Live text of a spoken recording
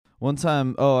One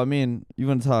time, I mean, you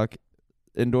want to talk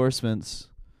endorsements.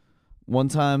 One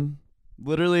time,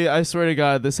 literally, I swear to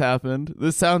God, this happened.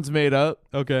 This sounds made up,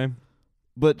 Okay.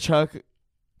 but Chuck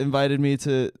invited me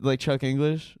to, like, Chuck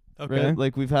English. Okay. Right?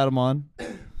 Like, we've had him on.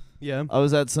 Yeah. I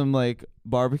was at some, like,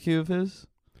 barbecue of his.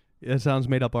 It sounds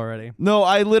made up already. No,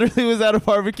 I literally was at a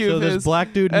barbecue So of this his.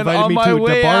 black dude and invited on me my to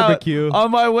way the out- barbecue.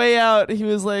 On my way out, he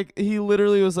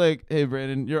literally was like, "Hey,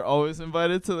 Brandon, you're always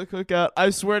invited to the cookout." I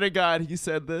swear to God, he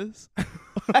said this.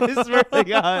 I swear to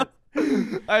God.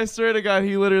 I swear to God,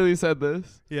 he literally said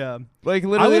this. Yeah. Like,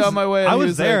 literally on my way out. I he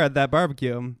was there like, at that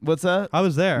barbecue. What's that? I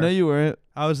was there. No, you weren't.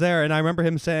 I was there, and I remember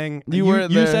him saying, You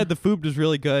weren't there. said the food was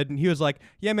really good, and he was like,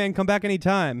 "Yeah, man, come back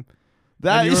anytime."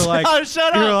 That And you were like, oh,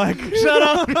 shut up. You were like, Shut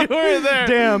up. You weren't there.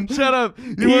 Damn. Shut up.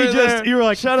 You He weren't just- there. you were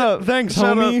like, shut up. "Thanks,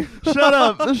 Shut homie." Up. Shut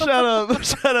up. Shut up.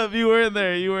 Shut up. You weren't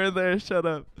there. You weren't there. Shut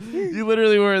up. You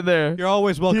literally weren't there. You're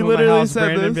always welcome He to my literally house, said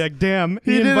Brandon. this. Be like, damn,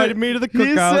 he did invited it. me to the He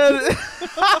cookout. said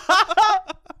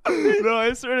no,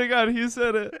 I swear to God, he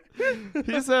said it.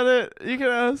 He said it. You can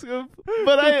ask him.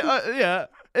 But yeah,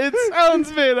 it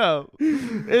sounds made up.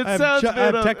 It sounds made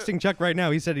I'm up. texting Chuck right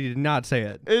now. He said he did not say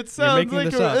it. It sounds making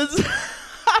like this up. it's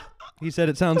He said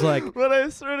it sounds like But I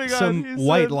swear to God, some he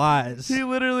white said, lies. He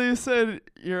literally said,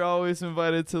 "You're always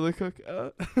invited to the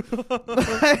cookout."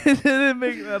 I didn't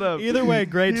make that up. Either way,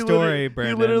 great He story, literally-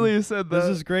 Brandon. He literally said that. This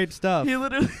is great stuff. He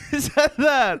literally said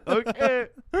that. Okay.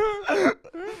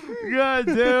 God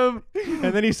damn.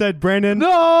 And then he said, Brandon,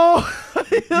 No.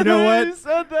 You know what? He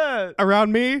said that.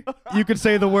 around me, you could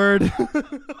say the word.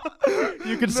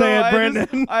 You could say it,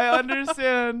 Brandon. I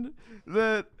understand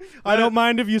that. I don't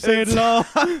mind if you say it at all,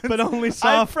 but only I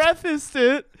soft. prefaced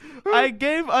it. I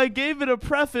gave it a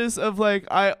preface of like,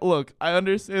 I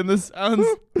understand this sounds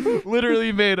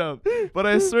literally made up, but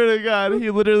I swear to God, he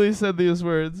literally said these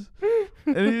words,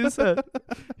 and he said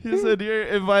you're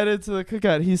invited to the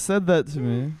cookout. He said that to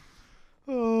me.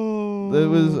 Oh. It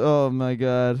was, oh my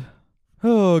God.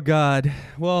 Oh, God.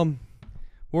 Well,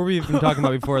 what were we even talking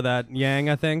about before that? Yang,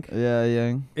 I think. Yeah,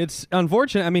 Yang. It's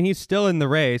unfortunate. I mean, he's still in the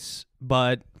race,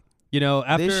 but you know,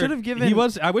 after They should have given. he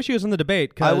was. I wish he was in the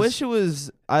debate. 'Cause I wish it was.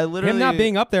 I literally him not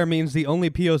being up there means the only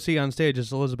POC on stage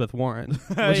is Elizabeth Warren,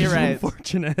 which You're is right.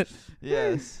 unfortunate.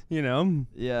 Yes. You know.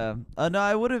 Yeah. No,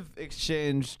 I would have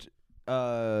exchanged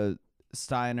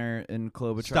Steiner and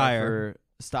Klobuchar for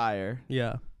Steyer.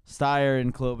 Yeah. Steyer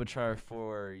and Klobuchar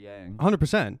for Yang.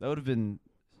 100%. That would have been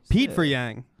Pete sick. for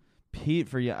Yang. Pete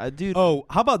for Yang. Dude. Oh,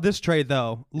 how about this trade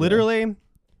though? Literally,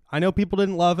 I know people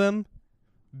didn't love him.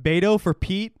 Beto for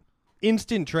Pete,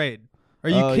 instant trade. Are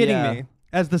you Oh, kidding yeah. me?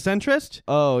 As the centrist,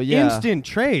 Oh, yeah. instant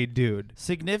trade, dude.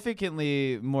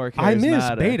 Significantly more charismatic. I miss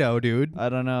Beto, dude. I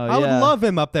don't know. I would yeah. love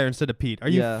him up there instead of Pete. Are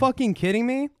you Yeah. fucking kidding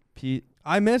me? Pete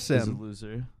I miss is a him,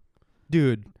 loser.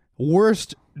 dude.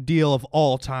 Worst deal of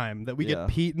all time that we Yeah. get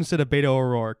Pete instead of Beto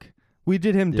O'Rourke. We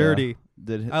did him Yeah. dirty.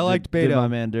 I liked did Beto. my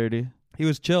man dirty. He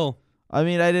was chill. I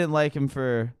mean, I didn't like him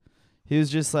for. He was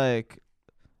just like.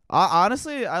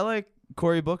 Honestly, I like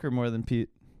Cory Booker more than Pete.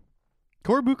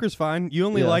 Cory Booker's fine. You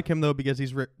only Yeah. like him though because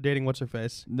he's dating what's her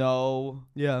face. No.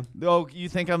 Yeah. Oh, you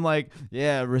think I'm like,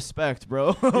 yeah, respect,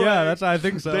 bro? Yeah, that's I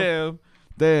think so.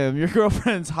 Damn, your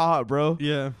girlfriend's hot, bro.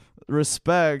 Yeah.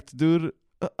 Respect, dude.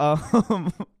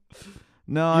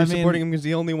 No, You're I mean, supporting him because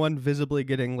the only one visibly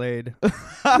getting laid.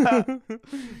 yeah,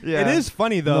 It is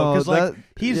funny though, No, because like that-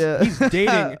 he's yeah. he's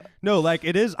dating. No, like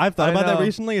it is. I've thought I about that know.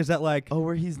 recently. Is that like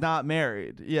where he's not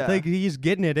married. Yeah, like he's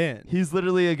getting it in he's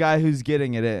literally a guy who's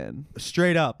getting it in.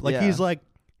 straight up? Like Yeah. he's like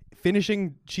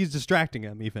finishing. She's distracting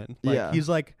him even. Like Yeah. he's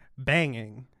like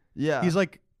banging. Yeah, He's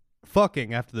like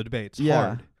fucking after the debates. Yeah.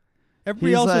 Hard.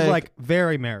 Everybody He's else is like- like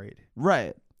very married.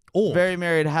 right. Old. Very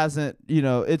married hasn't.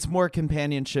 It's more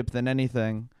companionship than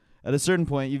anything. At a certain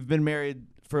point, you've been married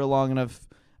for a long enough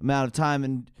amount of time,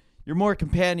 and you're more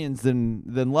companions than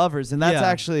lovers, and that's Yeah.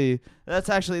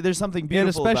 actually there's something and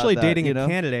beautiful especially about that, dating you a know?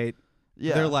 candidate.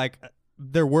 Yeah, They're like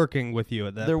they're working with you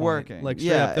at that They're point. working. Like straight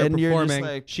Yeah, up, they're and you're just performing.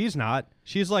 like- She's not.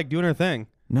 She's like doing her thing.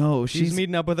 no, She's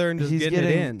meeting up with her and just he's getting it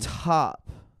in. top.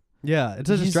 Yeah, it's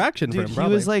a He's- distraction dude, for him. He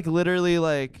Probably. was like literally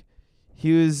like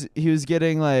he was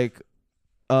getting like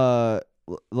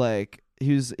like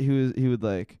he would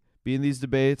like be in these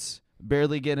debates,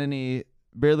 barely get any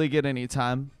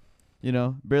time,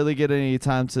 barely get any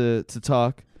time to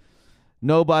talk.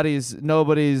 Nobody's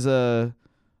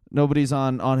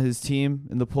on his team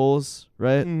in the polls,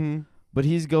 right? Mhm. But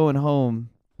he's going home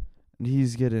and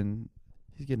he's getting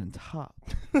top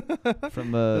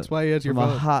from That's why he has your from a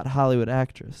vote. hot Hollywood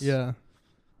actress. Yeah,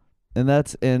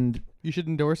 And you should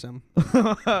endorse him.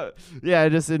 yeah,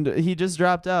 he just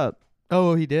dropped out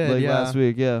Oh, he did. like yeah. last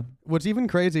week. Yeah, What's even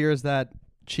crazier is that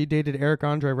she dated Eric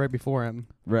Andre right before him.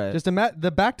 Right. Just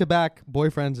the back-to-back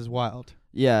boyfriends is wild.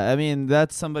 Yeah, I mean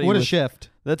that's somebody. What a with, shift.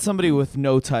 That's somebody with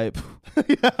no type.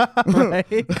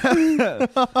 Right?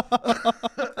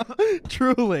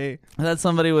 Truly. That's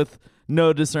somebody with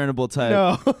no discernible type.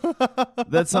 No.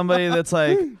 That's somebody that's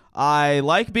like, I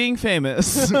like being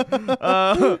famous.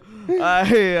 I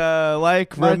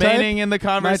like My remaining type- in the My type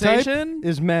conversation.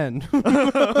 is men.